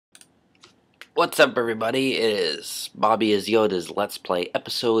What's up, everybody? It is BobbyisYoda's Let's Play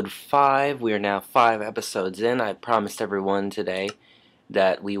episode 5. We are now 5 episodes in. I promised everyone today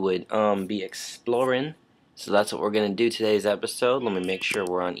that we would be exploring, so that's what we're gonna do today's episode. Let me make sure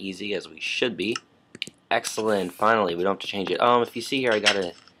we're on easy, as we should be. Excellent. Finally, we don't have to change it. If you see here, I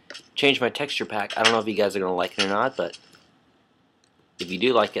gotta change my texture pack. I don't know if you guys are gonna like it or not, but if you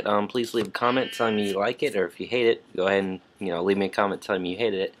do like it, please leave a comment telling me you like it, or if you hate it, go ahead and leave me a comment telling me you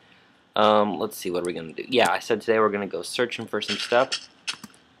hated it. Let's see, what are we gonna do? Yeah, I said today we're gonna go searching for some stuff.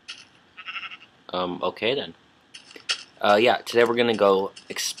 Okay then. Yeah, today we're gonna go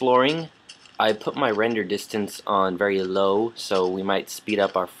exploring. I put my render distance on very low, so we might speed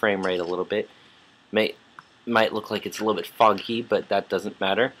up our frame rate a little bit. Might look like it's a little bit foggy, but that doesn't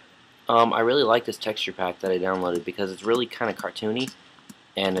matter. I really like this texture pack that I downloaded because it's really kind of cartoony,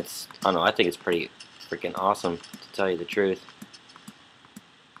 and I don't know, I think it's pretty freaking awesome, to tell you the truth.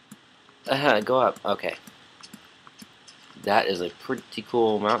 Go up. Okay. That is a pretty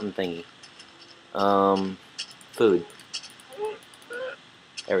cool mountain thingy. Food.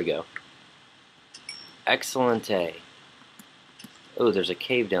 There we go. Excellente. Oh, there's a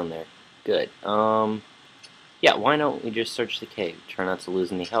cave down there. Good. Yeah, why don't we just search the cave? Try not to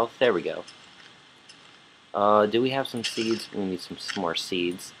lose any health. There we go. Do we have some seeds? We need some more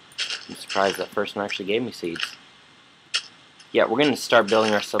seeds. I'm surprised that first one actually gave me seeds. Yeah, we're going to start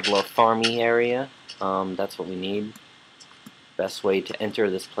building ourselves a little farmy area. That's what we need. Best way to enter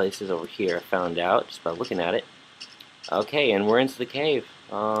this place is over here, I found out just by looking at it. Okay, and we're into the cave.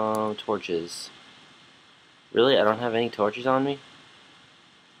 Torches. Really? I don't have any torches on me?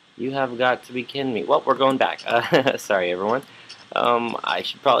 You have got to be kidding me. Well, we're going back. Sorry, everyone. I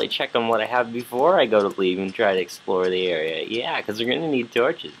should probably check on what I have before I go to leave and try to explore the area. Yeah, because we're going to need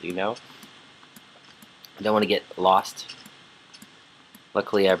torches, I don't want to get lost.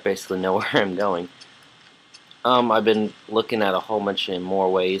 Luckily, I basically know where I'm going. I've been looking at a whole bunch of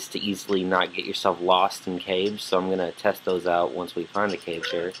more ways to easily not get yourself lost in caves, so I'm going to test those out once we find the caves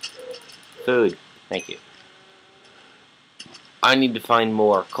here. Food. Thank you. I need to find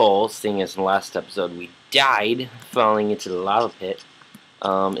more coal, seeing as in the last episode we died falling into the lava pit.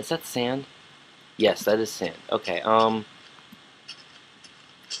 Is that sand? Yes, that is sand. Okay, I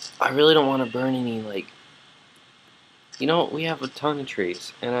really don't want to burn any, we have a ton of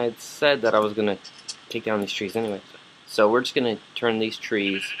trees, and I said that I was going to take down these trees anyway. So we're just going to turn these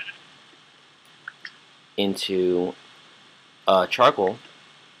trees into charcoal,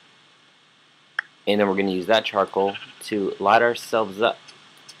 and then we're going to use that charcoal to light ourselves up.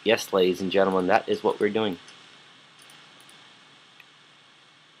 Yes, ladies and gentlemen, that is what we're doing.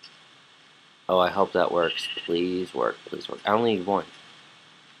 Oh, I hope that works. Please work. Please work. I only need one.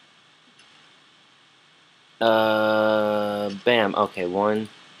 Bam. Okay, one.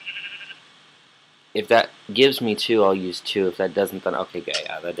 If that gives me 2, I'll use 2. If that doesn't, then okay,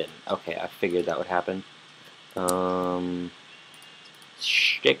 yeah, that didn't. Okay, I figured that would happen.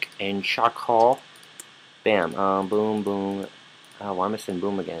 Stick and charcoal. Bam. Boom, boom. Oh, why am I saying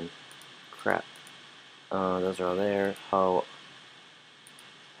boom again? Crap. Those are all there. Hoe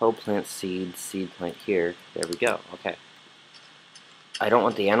plant seed. Seed plant here. There we go. Okay. I don't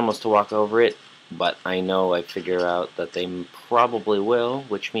want the animals to walk over it, but I know I figure out that they probably will,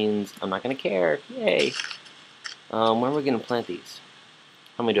 which means I'm not going to care. Yay! Where are we going to plant these?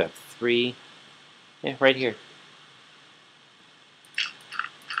 How many do I have? 3? Yeah, right here.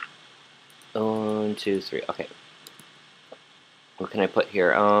 1, 2, 3. Okay. What can I put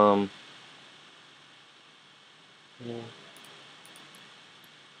here? Yeah.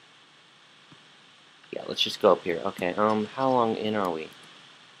 Yeah, let's just go up here. Okay, how long in are we?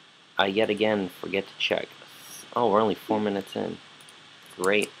 I yet again forget to check. Oh, we're only 4 minutes in.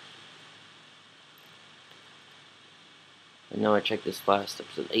 Great. I know I checked this last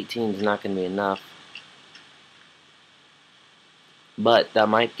episode. 18 is not going to be enough. But that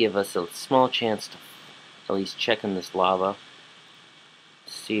might give us a small chance to at least check in this lava.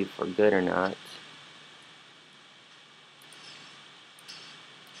 See if we're good or not.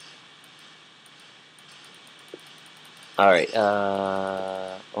 Alright,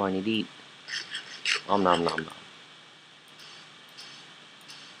 oh, I need to eat. Nom nom nom nom.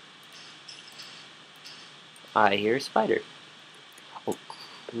 I hear a spider. Oh,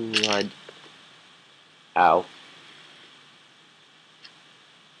 crud. Ow.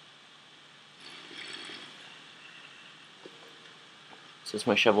 Is this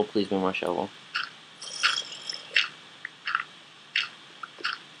my shovel? Please be my shovel.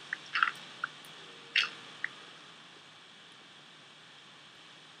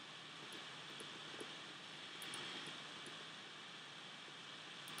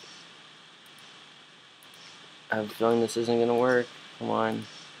 I have a feeling this isn't gonna work. Come on.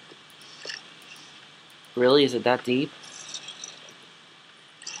 Really? Is it that deep?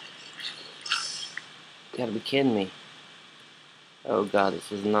 You gotta be kidding me. Oh god, this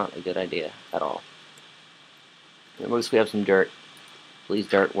is not a good idea at all. At least we have some dirt. Please,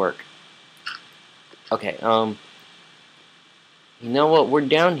 dirt, work. Okay, you know what? We're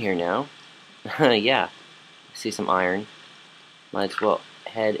down here now. Yeah. I see some iron. Might as well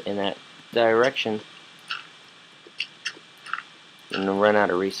head in that direction. I'm gonna run out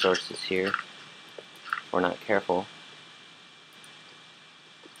of resources here if we're not careful.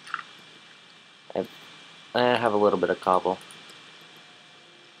 I have a little bit of cobble.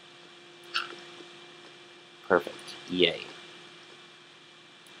 Perfect. Yay.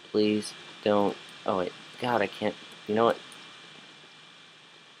 Please don't. Oh wait. God, I can't. You know what?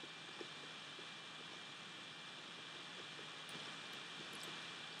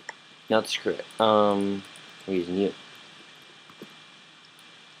 No, screw it. We're using you.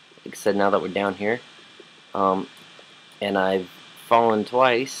 Like I said, now that we're down here, and I've fallen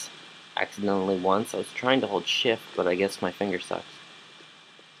twice, accidentally once. I was trying to hold shift, but I guess my finger sucks.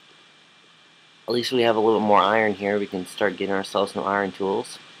 At least we have a little more iron here. We can start getting ourselves some iron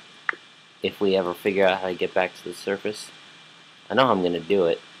tools if we ever figure out how to get back to the surface. I know how I'm going to do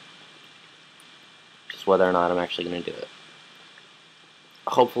it, just whether or not I'm actually going to do it.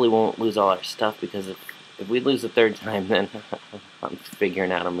 Hopefully we won't lose all our stuff, because if we lose the third time, then I'm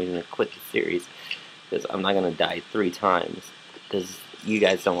figuring out I'm going to quit the series, because I'm not going to die 3 times, because you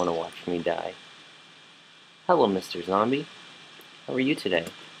guys don't want to watch me die. Hello, Mr. Zombie. How are you today?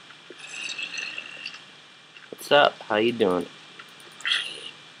 What's up? How you doing?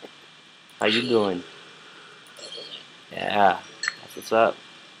 How you doing? Yeah, that's what's up.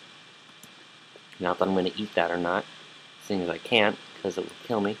 Not that I'm going to eat that or not, seeing as I can't, because it will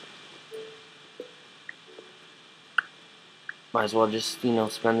kill me. Might as well just, you know,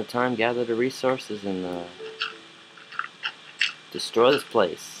 spend the time, gather the resources, and destroy this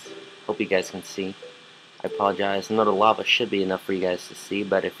place. Hope you guys can see. I apologize. I know the lava should be enough for you guys to see,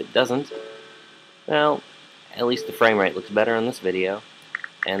 but if it doesn't, well, at least the frame rate looks better in this video.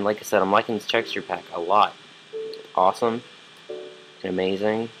 And like I said, I'm liking this texture pack a lot. Awesome and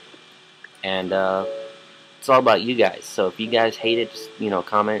amazing. And it's all about you guys. So if you guys hate it, just, you know,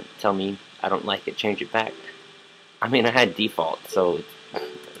 comment, tell me I don't like it, change it back. I mean, I had default, so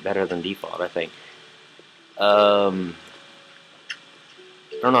it's better than default, I think. I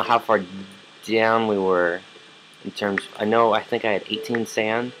don't know how far down we were in terms. I think I had 18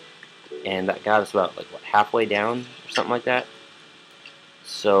 sand, and that got us about, like, what, halfway down or something like that.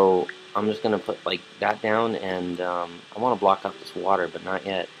 So I'm just gonna put like that down, and I want to block out this water, but not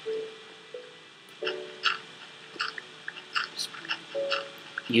yet. Just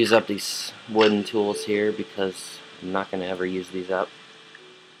use up these wooden tools here, because I'm not gonna ever use these up.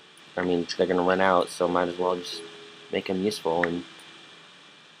 I mean, they're gonna run out, so might as well just make them useful. And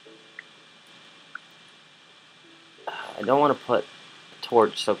I don't want to put a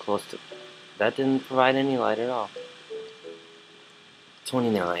torch so close to. That didn't provide any light at all.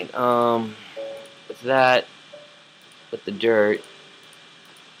 29. With that, with the dirt,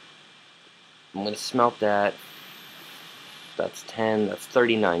 I'm gonna smelt that. That's 10. That's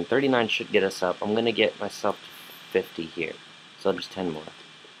 39. 39 should get us up. I'm gonna get myself to 50 here, so just 10 more.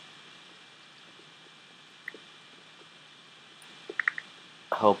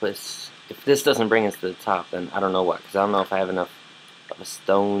 Hope if this doesn't bring us to the top, then I don't know what, because I don't know if I have enough of a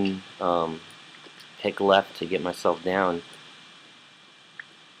stone pick left to get myself down.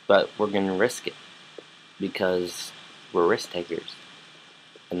 But we're gonna risk it, because we're risk takers,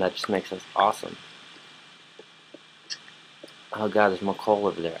 and that just makes us awesome. Oh god, there's more coal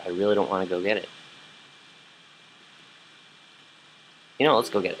over there. I really don't want to go get it. You know, let's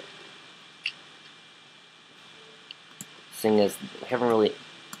go get it. Seeing as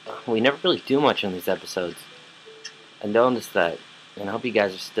we never really do much on these episodes. I noticed that, and I hope you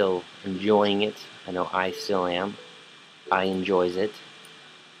guys are still enjoying it. I know I still am. I enjoys it.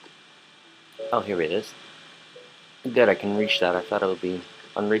 Oh, here it is. Good, I can reach that. I thought it would be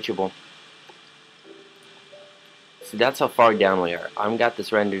unreachable. See, that's how far down we are. I've got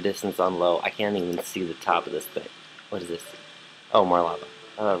this render distance on low. I can't even see the top of this thing. What is this? Oh, more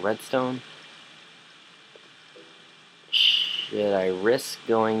lava. Redstone. Should I risk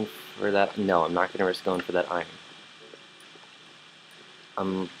going for that? No, I'm not going to risk going for that iron.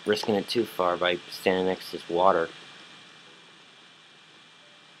 I'm risking it too far by standing next to this water.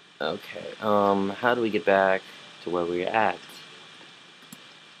 Okay, how do we get back to where we're at?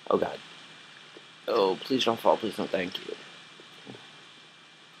 Oh god. Oh, please don't fall, please don't, thank you.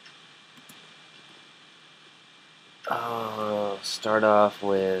 Start off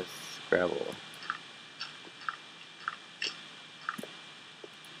with gravel.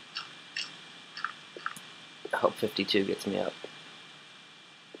 I hope 52 gets me up.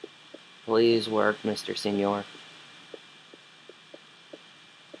 Please work, Mr. Senor.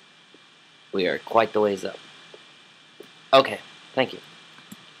 We are quite the ways up. Okay, thank you.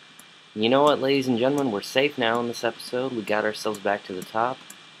 You know what, ladies and gentlemen, we're safe now in this episode. We got ourselves back to the top.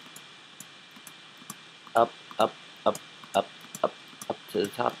 Up, up, up, up, up, up to the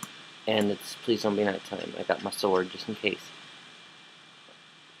top. And it's please don't be nighttime. I got my sword just in case.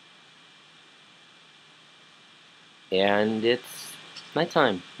 And it's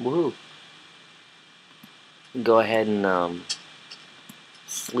nighttime. Woohoo! Go ahead and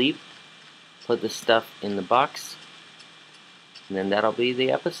sleep. Put the stuff in the box. And then that'll be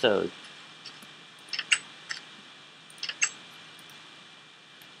the episode.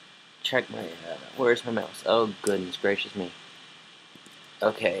 Check my, where's my mouse? Oh, goodness gracious me.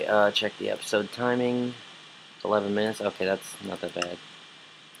 Okay, check the episode timing. 11 minutes. Okay, that's not that bad.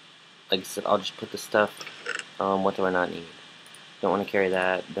 Like I said, I'll just put the stuff. What do I not need? Don't want to carry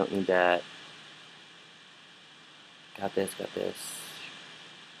that. Don't need that. Got this, got this.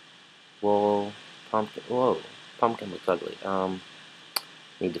 Wool. Pumpkin. Whoa. Pumpkin looks ugly.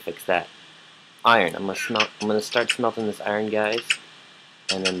 Need to fix that. Iron. I'm gonna start smelting this iron, guys.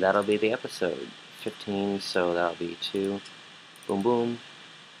 And then that'll be the episode. 15, so that'll be 2. Boom, boom.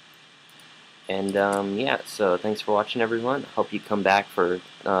 And, yeah, so thanks for watching, everyone. Hope you come back for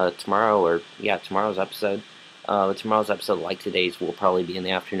tomorrow, or, yeah, tomorrow's episode. Tomorrow's episode, like today's, will probably be in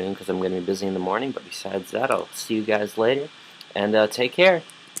the afternoon because I'm going to be busy in the morning. But besides that, I'll see you guys later. And take care.